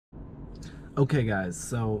Okay guys,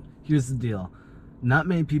 so here's the deal. Not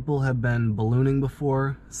many people have been ballooning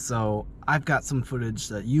before, so I've got some footage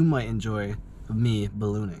that you might enjoy of me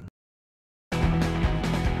ballooning.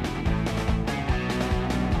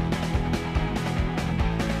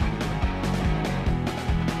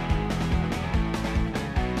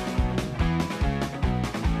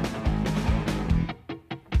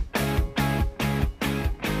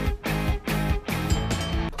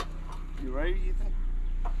 You ready, Ethan?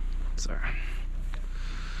 Sorry.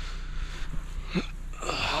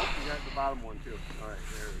 Oh, you got the bottom one too. All right,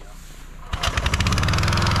 there we go.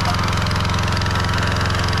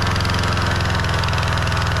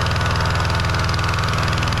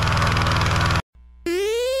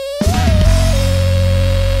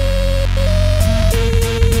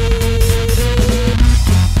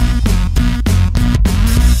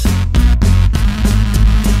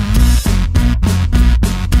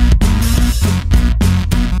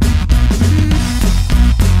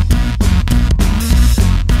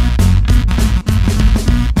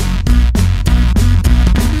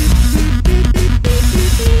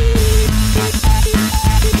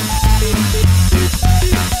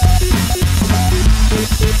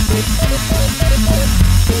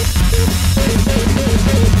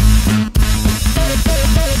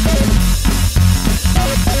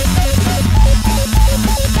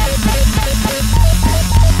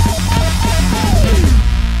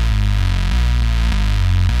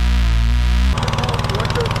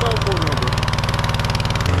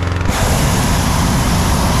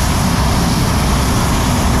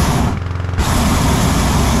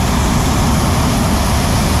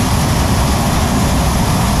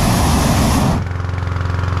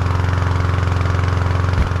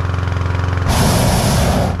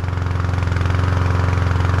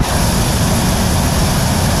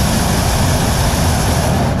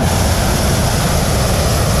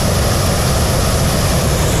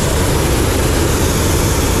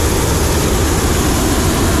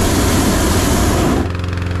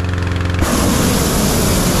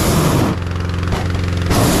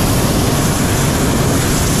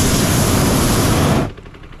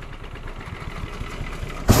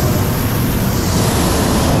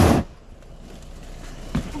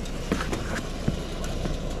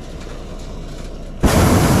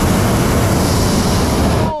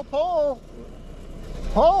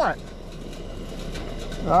 Pull it.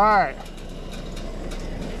 All right.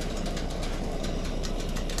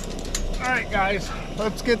 All right, guys.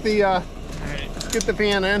 Let's get the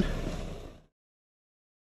fan in.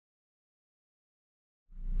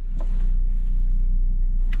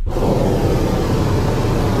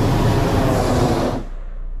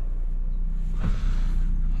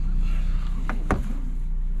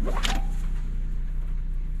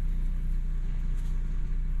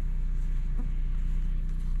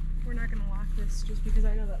 We're not gonna lock this just because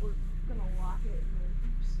I know that we're gonna lock it and then,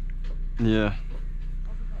 oops. Yeah.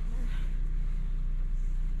 I'll put that in there.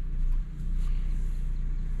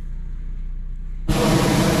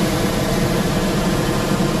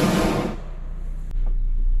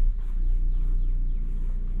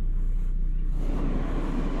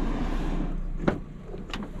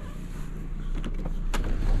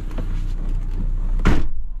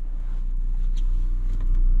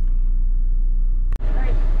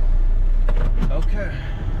 Okay.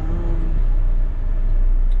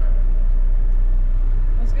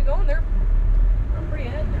 Let's get going there. I'm pretty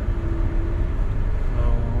ahead there.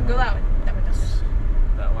 Oh. Go that way. That way.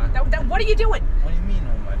 That way? What are you doing? What do you mean,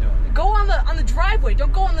 what am I doing? Go on the driveway.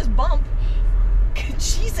 Don't go on this bump.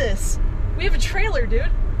 Jesus. We have a trailer, dude.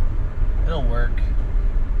 It'll work.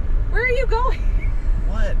 Where are you going?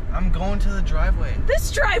 What? I'm going to the driveway.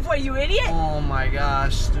 This driveway, you idiot. Oh my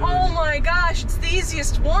gosh, dude. Oh my gosh, it's the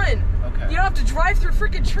easiest one. Okay. You don't have to drive through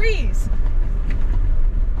freaking trees.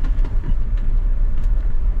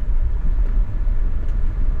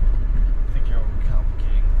 I think you're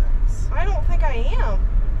overcomplicating things. I don't think I am.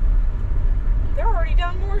 They're already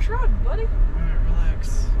down Morris Road, buddy. Alright,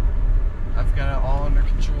 relax. I've got it all under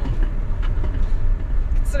control.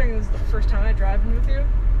 Considering this is the first time I drive in with you.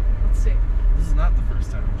 Let's see. This is not the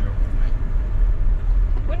first time you drove with me.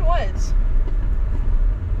 When was?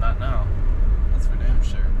 Not now. That's for damn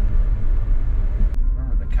sure.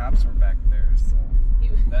 Remember, the cops were back there, so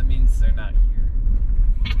that means they're not here.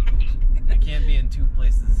 They can't be in two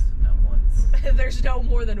places at once. There's no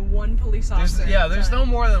more than one police officer. There's no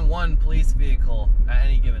more than one police vehicle at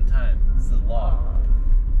any given time. This is the law.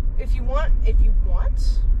 If you want,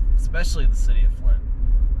 especially the city of Flint.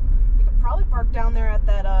 you could probably park down there at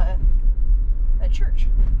that church.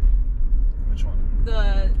 Which one?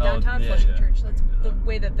 The downtown Flushing church. That's the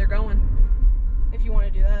way that they're going. If you want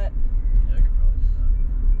to do that. Yeah, I could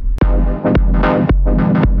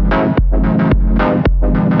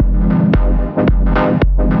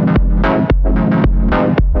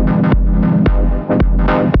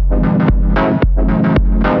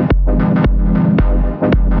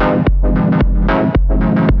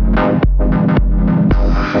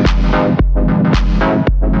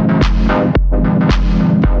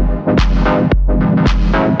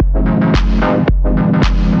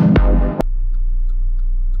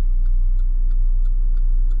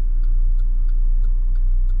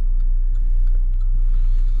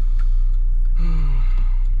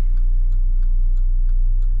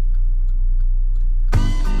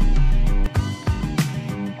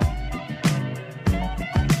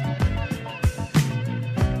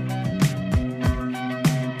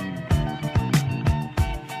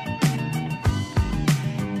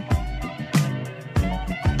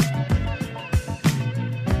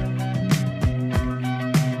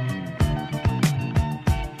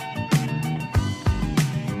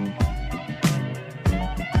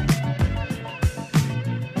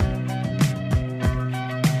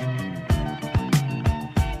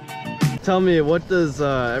tell me, what does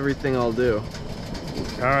everything all do?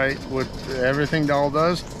 All right, what everything all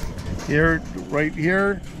does, here, right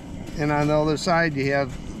here, and on the other side you have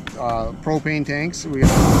propane tanks. We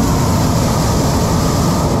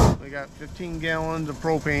got 15 gallons of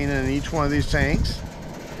propane in each one of these tanks.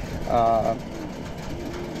 Up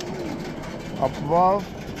above,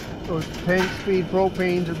 those tanks feed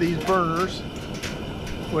propane to these burners,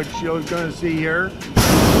 which you're going to see here.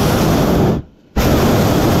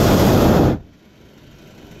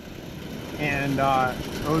 And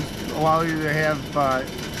those allow you to have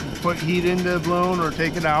put heat into the balloon or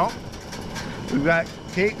take it out. We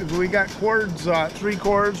got cords, 3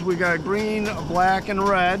 cords. We got a green, a black, and a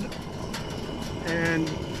red. And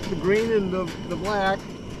the green and the black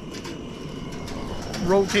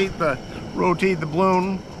rotate the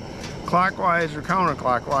balloon clockwise or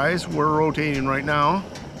counterclockwise. We're rotating right now.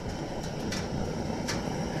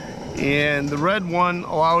 And the red one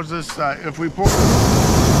allows us, if we pull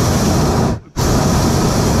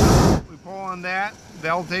on that,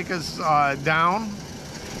 that'll take us down.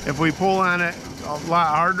 If we pull on it a lot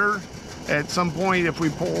harder, at some point, if we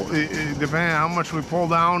pull, depending on how much we pull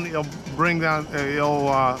down, it'll bring down,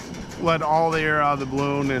 it'll let all the air out of the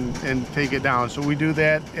balloon and take it down. So we do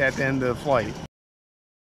that at the end of the flight.